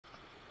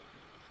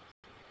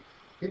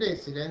Good day,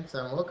 students.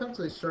 Welcome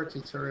to a short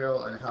tutorial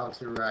on how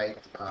to write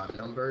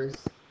numbers,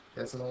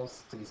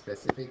 decimals to be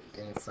specific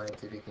in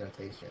scientific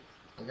notation.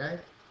 Okay?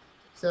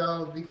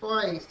 So before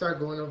I start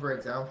going over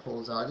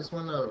examples, I just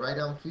want to write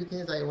down a few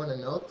things that you want to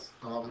note,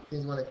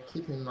 things you want to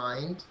keep in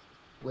mind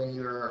when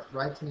you're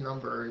writing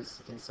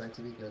numbers in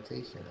scientific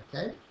notation.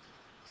 Okay?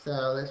 So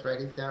let's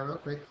write it down real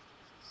quick.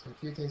 Some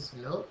few things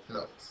to note.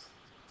 Notes.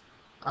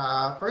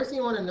 First thing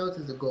you want to note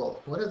is the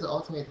goal. What is the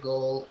ultimate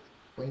goal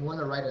when you want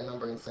to write a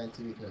number in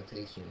scientific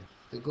notation?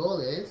 The goal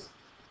is,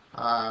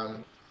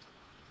 um,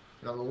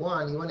 number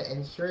one, you want to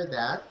ensure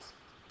that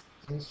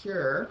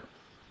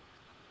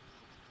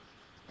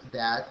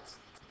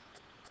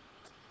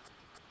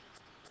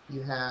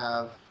you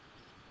have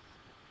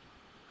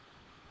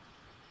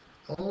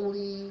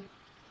only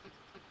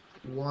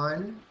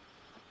one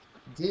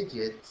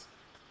digit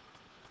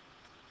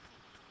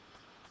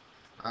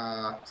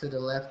to the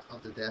left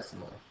of the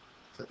decimal,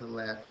 to the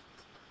left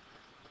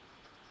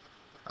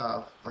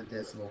of the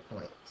decimal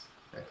point.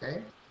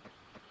 Okay,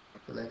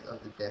 the left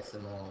of the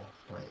decimal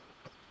point.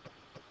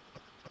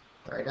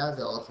 Alright, that's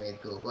the ultimate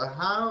goal. But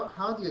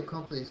how do you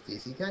accomplish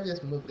this? You can't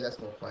just move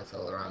decimal points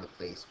all around the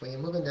place. When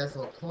you're moving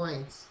decimal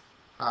points,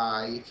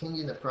 you're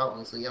changing the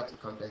problem, so you have to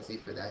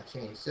compensate for that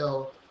change.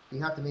 So you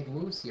have to make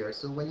moves here.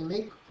 So when you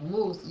make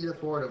moves either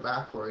forward or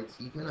backwards,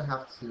 you're going to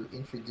have to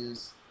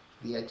introduce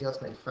the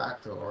adjustment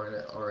factor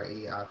or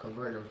a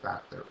conversion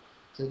factor.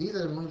 So these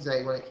are the moves that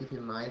you want to keep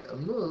in mind. A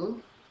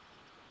move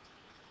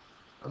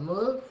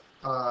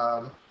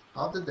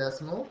of the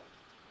decimal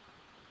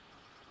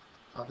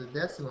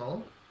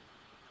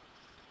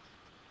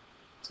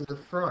to the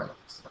front.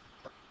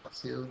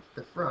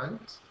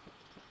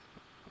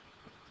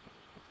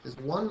 There's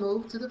one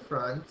move to the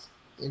front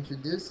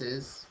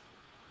introduces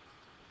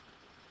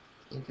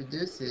 10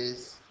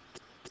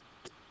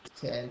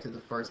 to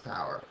the first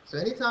power. So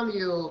anytime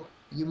you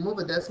move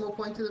a decimal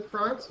point to the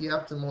front, you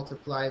have to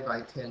multiply by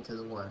 10 to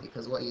the 1,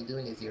 because what you're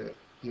doing is you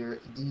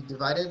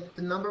divided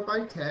the number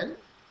by 10,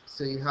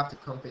 so you have to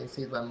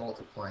compensate by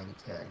multiplying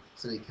 10,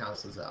 so it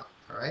cancels out.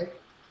 All right.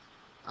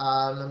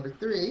 Number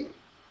 3.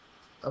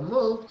 A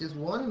move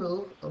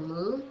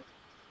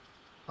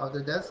of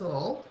the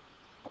decimal,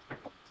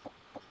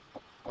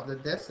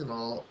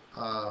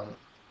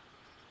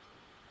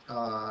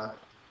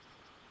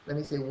 let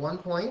me say one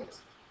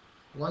place,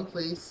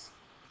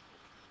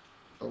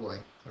 oh boy,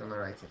 what am I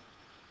writing?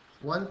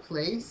 One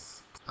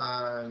place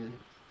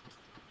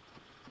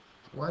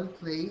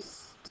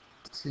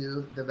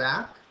to the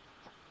back.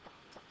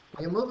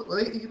 If you move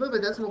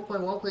a decimal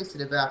point one place to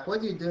the back,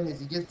 what you're doing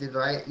is you just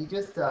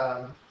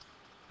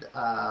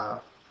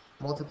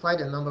multiply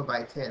the number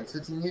by 10. So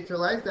to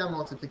neutralize that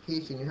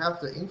multiplication, you have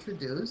to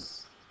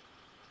introduce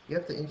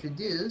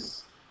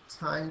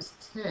times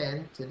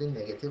 10 to the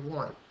negative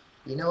 1.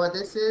 You know what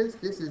this is?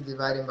 This is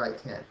dividing by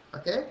 10,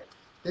 okay?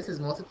 This is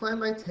multiplying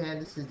by 10,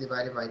 this is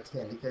divided by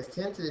 10, because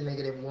 10 to the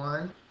negative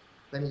 1,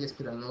 let me just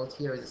put a note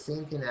here, is the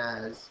same thing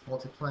as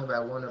multiplying by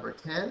 1 over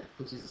 10,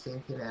 which is the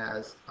same thing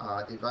as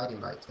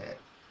dividing by 10.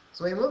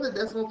 So when you move the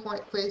decimal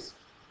point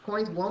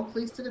one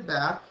place to the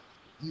back,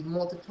 you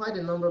multiply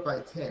the number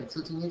by 10.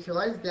 So to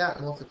neutralize that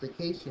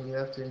multiplication, you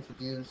have to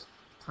introduce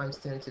times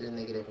 10 to the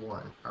negative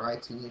 1, all right,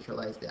 to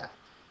neutralize that.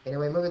 And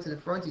when you move it to the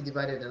front, you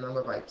divided the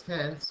number by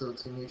 10, so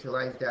to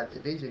neutralize that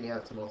division, you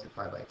have to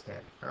multiply by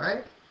 10, all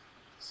right?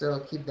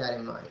 So keep that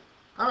in mind.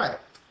 All right,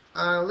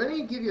 let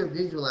me give you a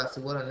visual as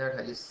to what on earth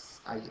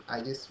I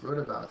just wrote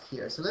about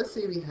here. So let's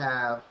say we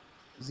have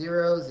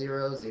 0,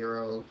 0,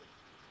 0,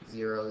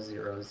 0,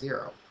 0,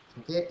 0.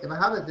 Okay, if I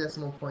have a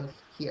decimal point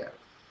here,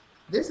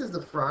 this is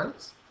the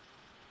front,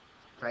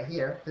 right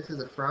here. This is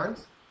the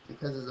front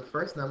because it's the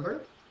first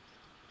number.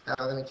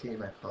 Let me change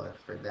my color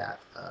for that.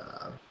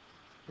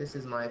 This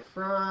is my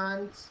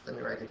front. Let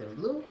me write it in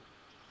blue.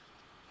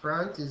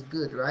 Front is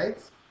good, right?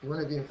 You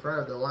want to be in front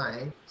of the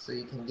line so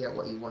you can get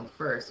what you want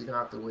first. You don't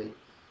have to wait.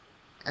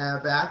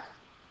 Back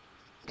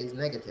is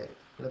negative.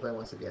 Nobody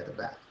wants to be at the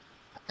back.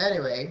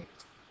 Anyway,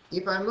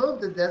 if I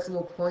move the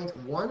decimal point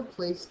one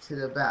place to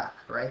the back,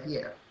 right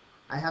here,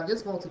 I have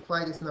just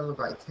multiplied this number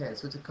by 10.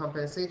 So to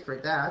compensate for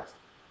that,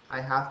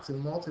 I have to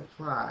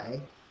multiply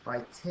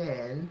by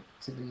 10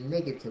 to the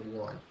negative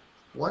 1.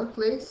 One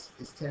place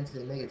is 10 to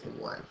the negative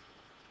 1.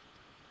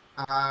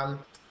 Oh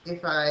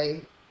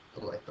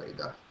boy, where you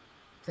go?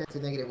 10 to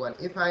the negative 1.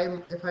 If I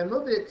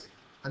move it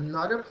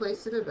another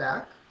place to the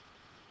back,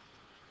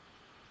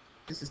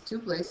 this is 2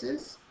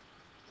 places.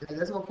 If the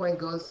decimal point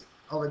goes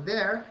over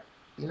there,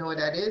 you know what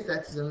that is?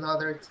 That's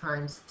another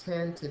times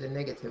 10 to the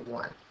negative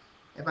 1.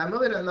 If I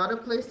move it another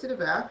place to the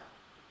back,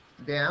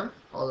 bam,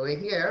 all the way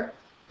here,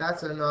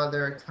 that's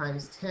another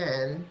times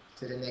 10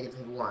 to the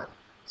negative 1.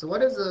 So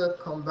what is the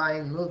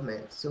combined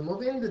movement? So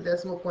moving the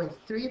decimal point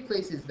 3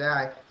 places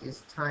back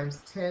is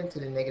times 10 to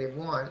the negative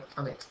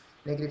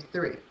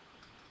 3,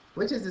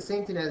 which is the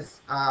same thing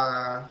as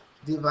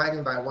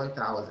dividing by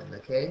 1,000,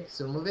 okay?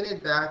 So moving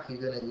it back, you're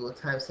going to go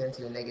times 10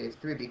 to the negative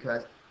 3,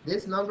 because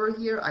this number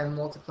here, I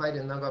multiplied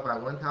the number by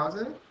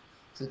 1,000.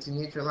 So to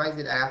neutralize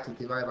it, I have to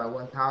divide by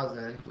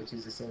 1000, which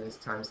is the same as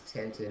times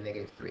 10 to the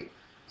negative 3.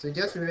 So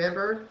just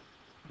remember,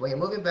 when you're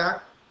moving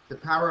back, the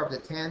power of the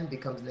 10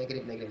 becomes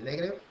negative, negative,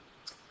 negative.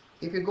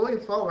 If you're going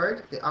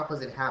forward, the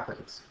opposite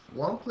happens.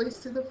 One place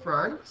to the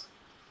front,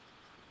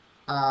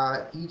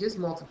 you just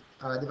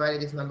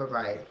divided this number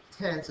by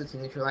 10, so to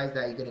neutralize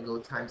that, you're going to go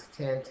times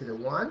 10 to the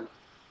 1,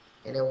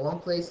 and then another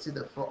place to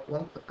the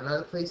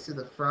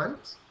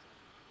front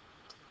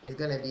is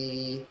going to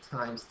be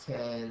times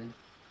 10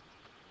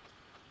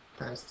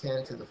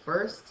 to the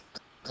first,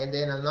 and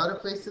then another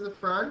place to the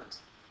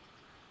front,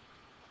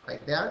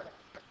 like that.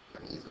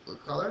 Let me use a blue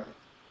color.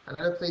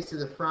 Another place to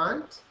the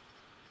front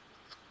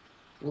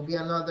will be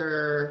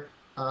another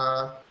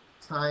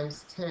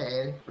times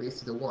 10 raised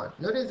to the 1.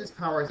 Notice these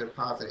powers are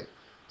positive.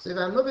 So if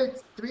I move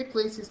it 3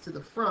 places to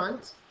the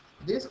front,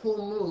 this whole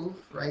move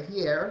right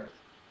here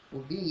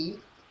will be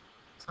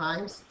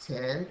times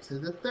 10 to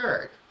the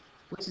third,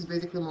 which is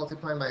basically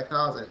multiplying by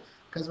 1000.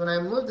 Because when I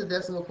moved the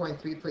decimal point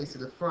 3 places to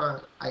the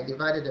front, I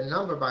divided the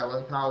number by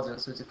 1000,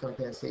 so to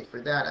compensate for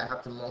that, I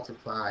have to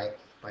multiply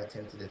by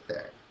 10 to the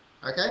third.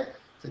 Okay?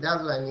 So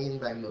that's what I mean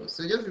by moves.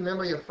 So just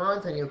remember your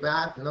front and your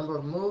back, the number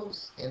of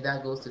moves, and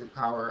that goes to the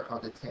power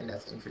of the 10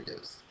 that's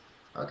introduced.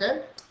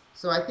 Okay?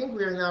 So I think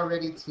we are now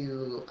ready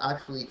to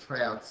actually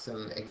try out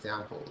some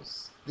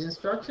examples. The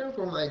instruction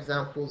for my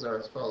examples are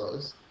as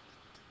follows.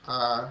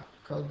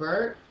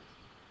 Convert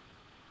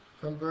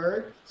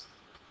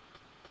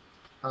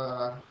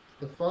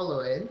the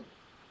following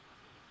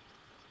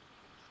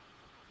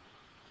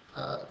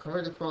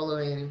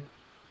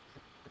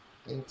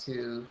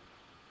into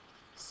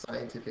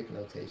scientific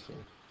notation.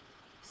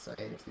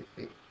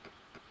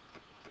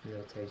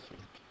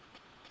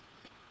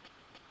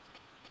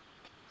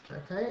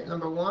 Okay,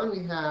 number 1,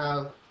 we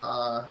have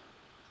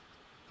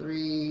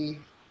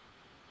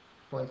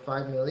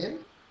 3.5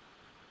 million.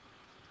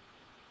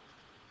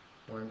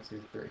 1,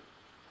 2, 3.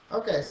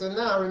 Okay, so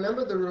now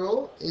remember the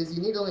rule is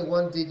you need only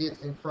one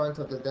digit in front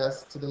of the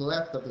to the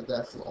left of the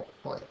decimal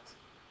point.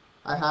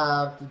 I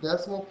have the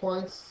decimal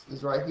points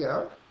is right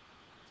here.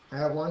 I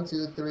have 1,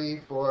 2,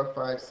 3, 4,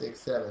 5, 6,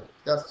 7.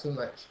 That's too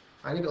much.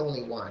 I need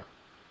only one.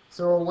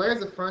 So where's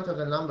the front of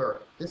the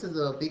number? This is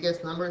the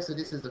biggest number, so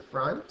this is the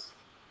front.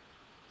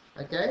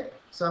 Okay,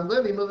 so I'm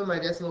going to be moving my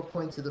decimal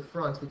point to the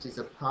front, which is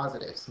a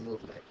positive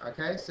movement.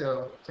 Okay,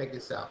 so check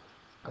this out.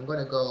 I'm going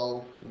to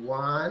go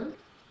 1,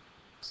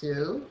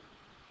 2,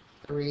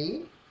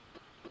 3,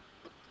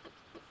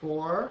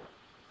 4,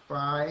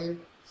 5,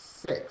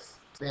 6.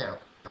 Bam.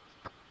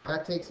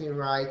 That takes me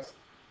right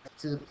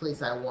to the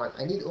place I want.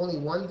 I need only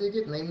one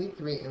digit, namely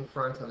 3, in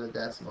front of the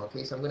decimal.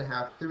 Okay, so I'm going to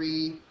have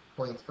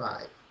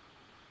 3.5.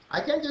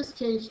 I can't just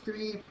change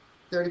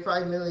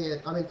 3.5 million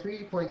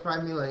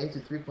into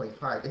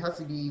 3.5. There has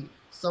to be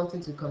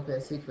something to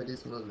compensate for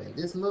this movement.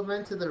 This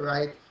movement to the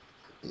right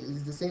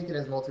is the same thing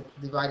as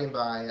dividing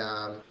by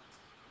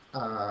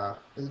a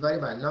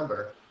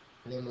number,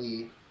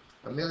 namely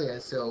a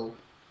million. So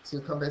to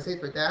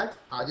compensate for that,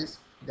 I'll just,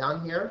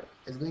 down here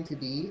is going to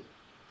be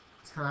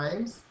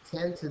times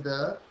 10 to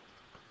the,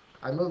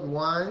 I moved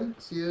 1,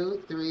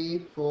 2, 3,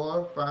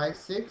 4, 5,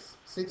 6.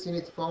 6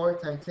 units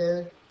forward times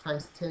 10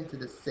 to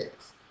the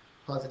 6.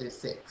 Positive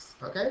 6.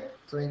 Okay?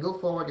 So when you go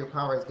forward, your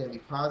power is going to be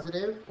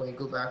positive. When you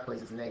go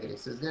backwards, it's negative.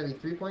 So it's going to be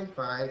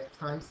 3.5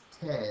 times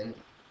 10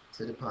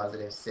 to the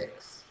positive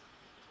 6.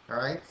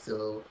 Alright?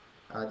 So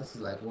this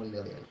is like 1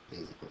 million,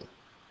 basically.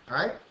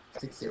 Alright?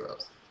 6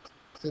 zeros.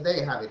 So there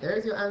you have it.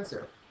 There's your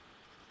answer.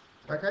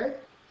 Okay?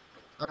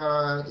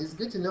 It's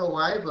good to know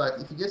why, but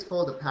if you just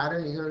follow the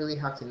pattern, you don't really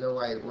have to know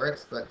why it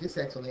works. But this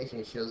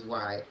explanation shows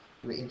why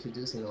we're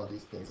introducing all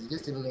these things. It's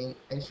just to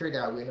ensure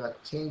that we're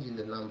not changing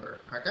the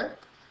number. Okay?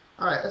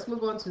 Alright, let's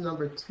move on to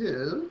number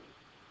 2.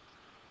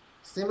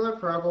 Similar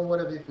problem. What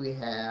if we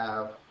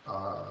have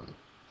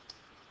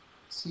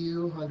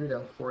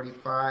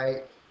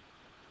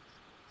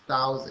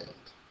 245,000?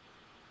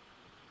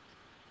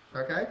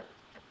 Okay?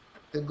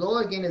 The goal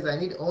again is I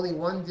need only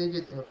one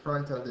digit in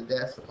front of the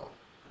decimal.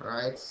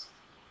 Alright?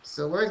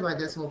 So where's my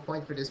decimal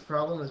point for this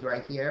problem? Is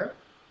right here.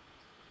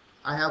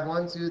 I have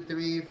 1, 2,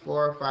 3,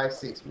 4, 5,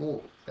 6.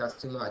 Whoa, that's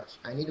too much.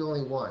 I need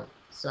only one.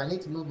 So I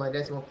need to move my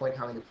decimal point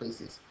how many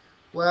places?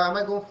 Well, am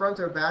I going front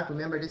or back?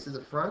 Remember, this is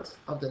the front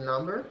of the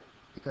number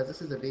because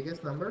this is the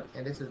biggest number,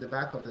 and this is the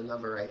back of the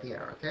number right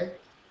here, okay?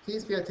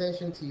 Please pay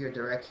attention to your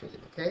direction,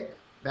 okay?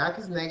 Back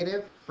is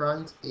negative,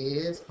 front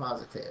is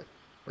positive.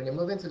 When you're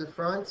moving to the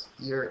front,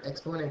 your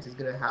exponent is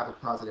going to have a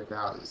positive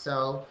value.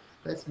 So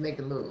let's make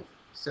the move.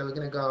 So we're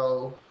going to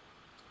go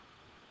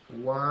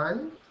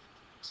 1,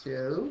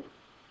 2,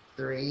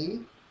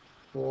 3,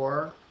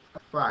 4,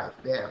 5.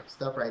 Bam.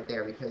 Stop right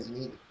there because you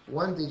need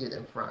one digit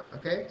in front.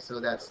 Okay? So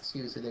that's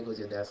 2. So there goes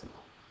your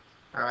decimal.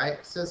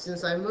 Alright? So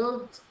since I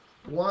moved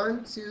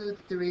 1, 2,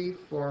 3,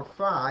 4,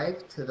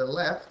 5 to the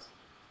left,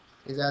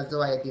 is as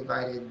though I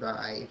divided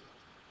by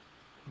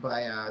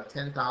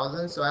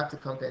 10,000. So I have to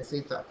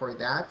compensate for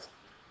that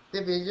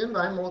division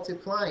by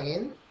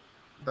multiplying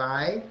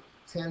by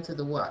 10 to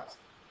the what?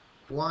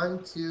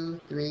 1, 2,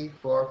 3,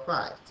 4,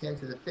 5. 10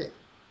 to the 5th.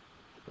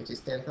 which is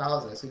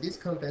 10,000. So this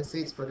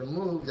compensates for the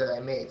move that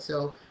I made.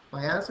 So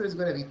my answer is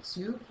going to be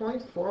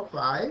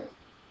 2.45.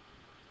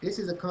 This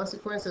is a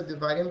consequence of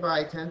dividing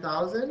by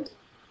 10,000.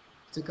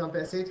 To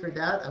compensate for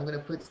that, I'm going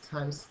to put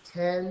times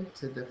 10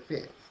 to the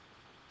 5th.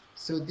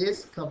 So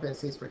this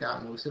compensates for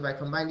that move. So if I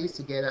combine these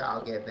together,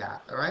 I'll get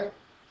that, all right?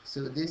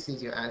 So this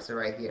is your answer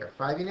right here.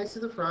 5 units to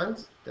the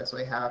front, that's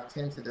why I have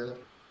 10 to the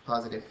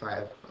positive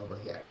 5 over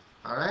here,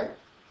 all right?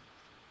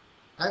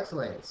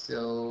 Excellent,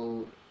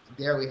 so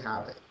there we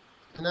have it.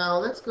 Now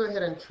let's go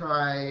ahead and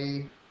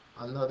try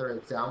another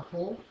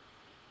example,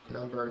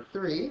 number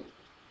 3.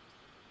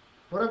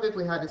 What if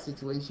we had this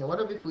situation? What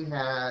if we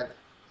had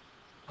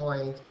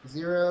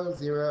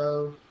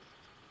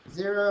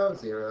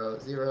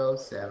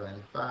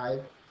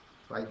 0.000075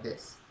 like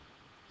this,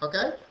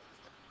 okay?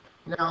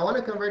 Now I want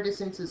to convert this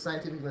into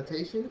scientific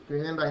notation.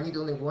 Remember, I need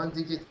only one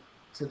digit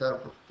to the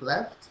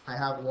left. I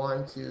have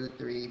 1, 2,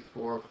 3,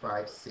 4,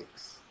 5,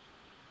 6.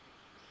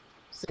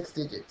 6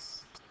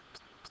 digits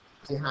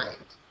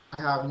behind.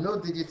 I have no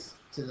digits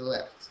to the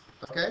left,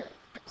 okay?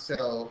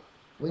 So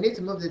we need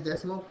to move the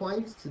decimal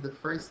point to the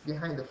first,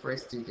 behind the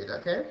first digit,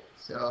 okay?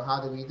 So how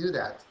do we do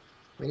that?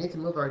 We need to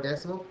move our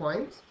decimal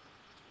point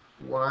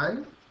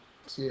 1,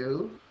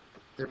 2,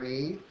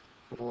 3,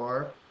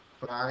 4,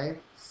 5,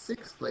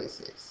 6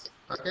 places.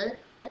 Okay,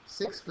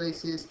 6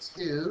 places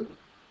to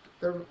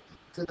the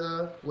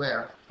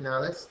where? Now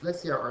let's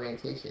see our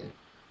orientation.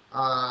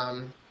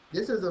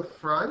 This is the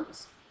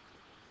front.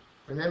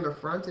 Remember,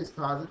 front is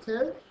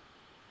positive.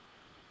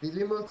 Did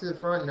we move to the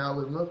front? No,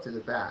 we moved to the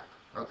back.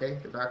 Okay,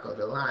 the back of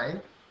the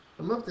line.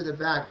 We move to the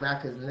back.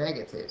 Back is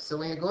negative. So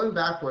when you're going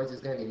backwards,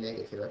 it's going to be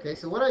negative. Okay,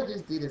 so what I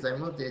just did is I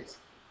moved it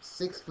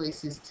 6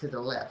 places to the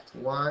left.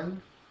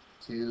 1,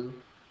 2,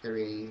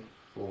 3,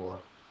 4,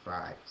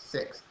 5,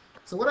 6.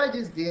 So what I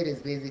just did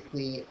is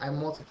basically I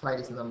multiplied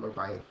this number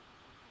by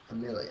a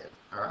million.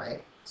 All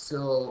right.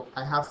 So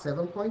I have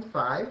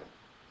 7.5.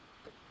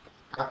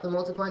 After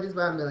multiplying this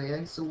by a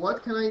million, so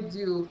what can I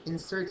do?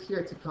 Insert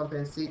here to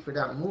compensate for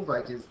that move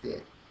I just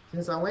did.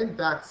 Since I went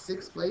back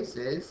 6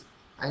 places,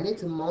 I need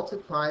to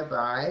multiply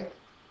by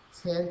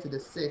 10 to the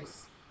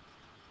 6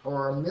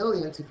 or a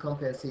million to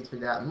compensate for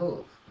that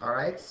move. All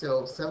right.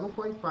 So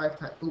 7.5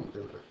 times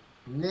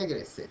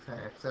negative 6.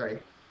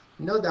 Sorry.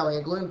 Note that when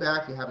you're going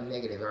back, you have a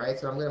negative, all right?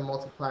 So I'm going to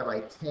multiply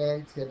by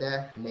 10 to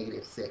the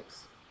negative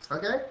 6,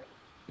 okay?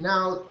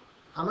 Now,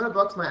 I'm going to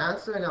box my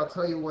answer, and I'll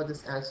tell you what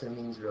this answer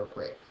means real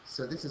quick.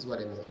 So this is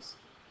what it means.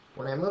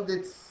 When I moved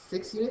it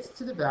 6 units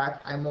to the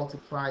back, I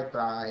multiplied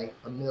by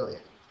a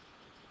million.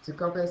 To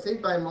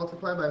compensate by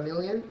multiply by a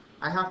million,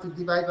 I have to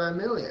divide by a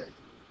million.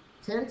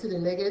 10 to the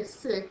negative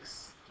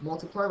 6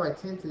 multiplied by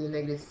 10 to the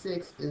negative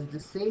 6 is the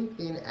same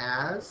thing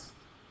as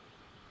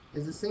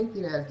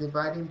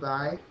dividing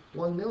by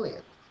 1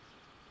 million.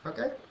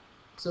 Okay?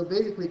 So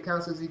basically it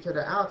cancels each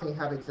other out and you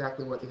have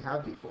exactly what you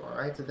have before.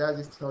 Alright? So that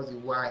just tells you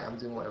why I'm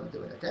doing what I'm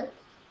doing. Okay?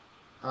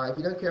 If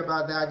you don't care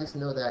about that, just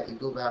know that you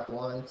go back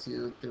 1,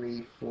 2,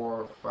 3,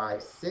 4,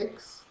 5,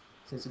 6.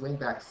 Since you went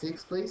back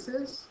 6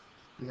 places,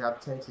 you have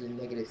 10 to the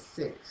negative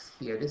 6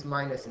 here. This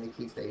minus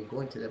indicates that you're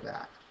going to the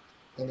back.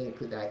 And then you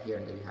put that here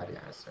and then you have your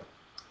answer.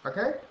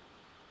 Okay?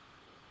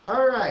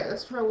 Alright,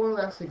 let's try one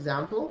last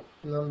example.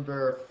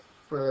 Number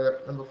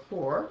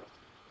 4.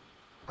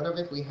 What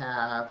if we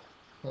have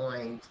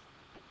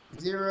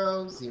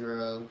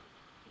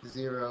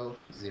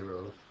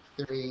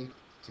 0.000032?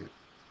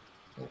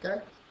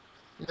 Okay?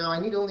 Now I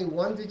need only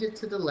one digit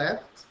to the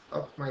left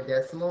of my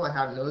decimal. I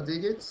have no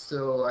digits,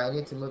 so I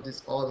need to move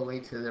this all the way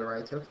to the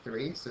right of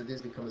 3. So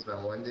this becomes my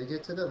one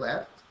digit to the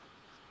left.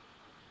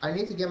 I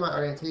need to get my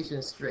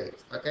orientation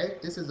straight. Okay?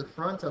 This is the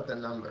front of the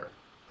number.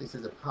 This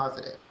is a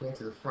positive going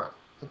to the front.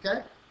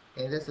 Okay?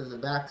 And this is the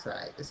back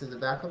side. This is the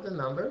back of the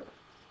number.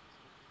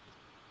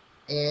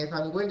 And if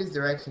I'm going this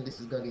direction, this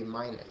is going to be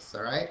minus,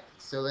 all right?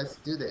 So let's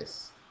do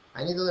this.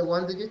 I need only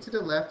one digit to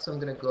the left, so I'm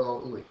going to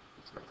go,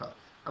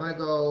 I'm going to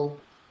go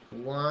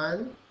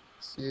 1,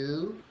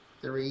 2,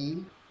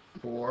 3,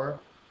 4,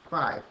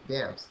 5.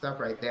 Bam, stop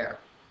right there.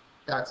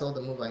 That's all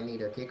the move I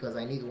need, okay? Because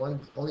I need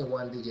only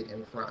one digit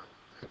in front,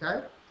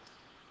 okay?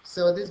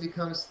 So this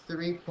becomes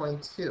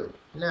 3.2.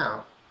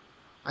 Now,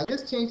 I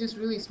just changed this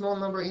really small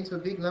number into a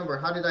big number.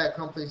 How did I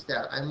accomplish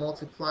that? I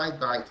multiplied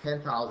by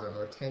 10,000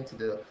 or 10 to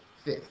the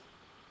 5th.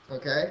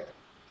 Okay?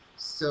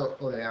 So,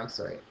 I'm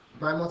sorry.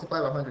 By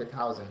multiply by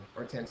 100,000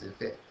 or 10 to the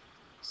 5th.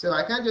 So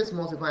I can't just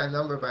multiply a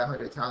number by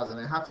 100,000.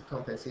 I have to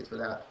compensate for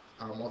that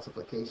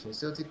multiplication.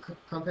 So to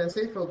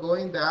compensate for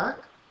going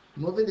back,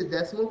 moving the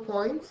decimal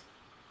point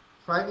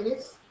 5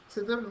 units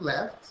to the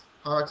left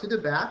or to the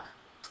back,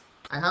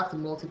 I have to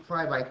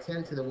multiply by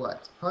 10 to the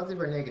what?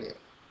 Positive or negative?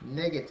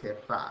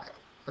 Negative 5.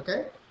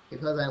 Okay?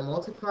 Because I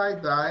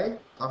multiplied by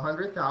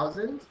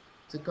 100,000,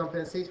 to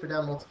compensate for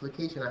that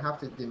multiplication, I have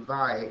to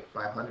divide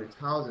by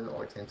 100,000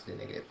 or 10 to the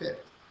negative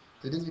 5th.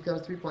 So this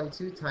becomes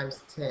 3.2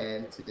 times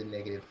 10 to the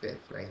negative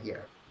 5th right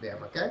here.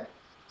 Bam, okay?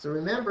 So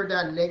remember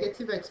that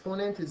negative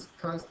exponent is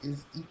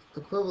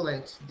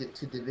equivalent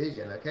to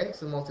division, okay?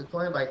 So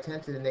multiplying by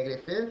 10 to the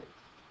negative 5th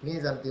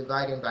means I'm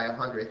dividing by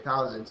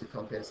 100,000 to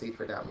compensate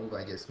for that move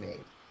I just made.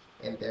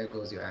 And there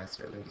goes your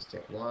answer. Let me just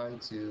check. 1,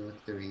 2,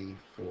 3,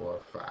 4,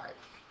 5.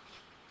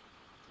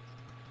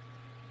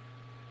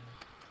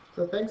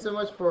 So thanks so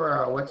much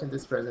for watching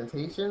this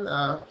presentation.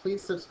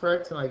 Please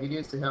subscribe to my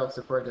videos to help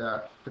support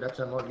the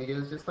production of more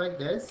videos just like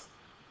this.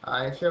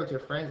 And share with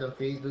your friends on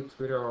Facebook,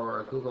 Twitter,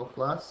 or Google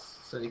Plus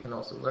so they can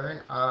also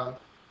learn.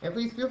 And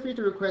please feel free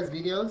to request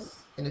videos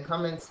in the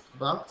comments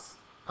box.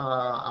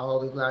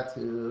 I'll be glad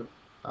to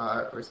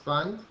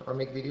respond or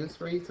make videos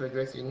for you to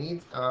address your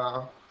needs.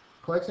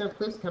 Collection of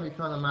clips can be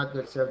found on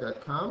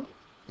mathgotserved.com.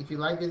 If you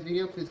like this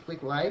video, please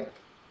click like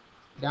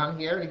down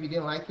here. If you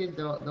didn't like it,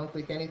 don't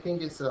click anything.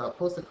 Just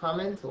post a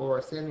comment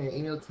or send me an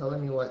email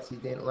telling me what you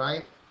didn't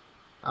like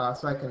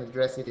so I can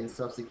address it in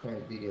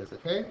subsequent videos.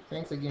 Okay?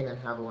 Thanks again and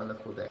have a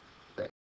wonderful day.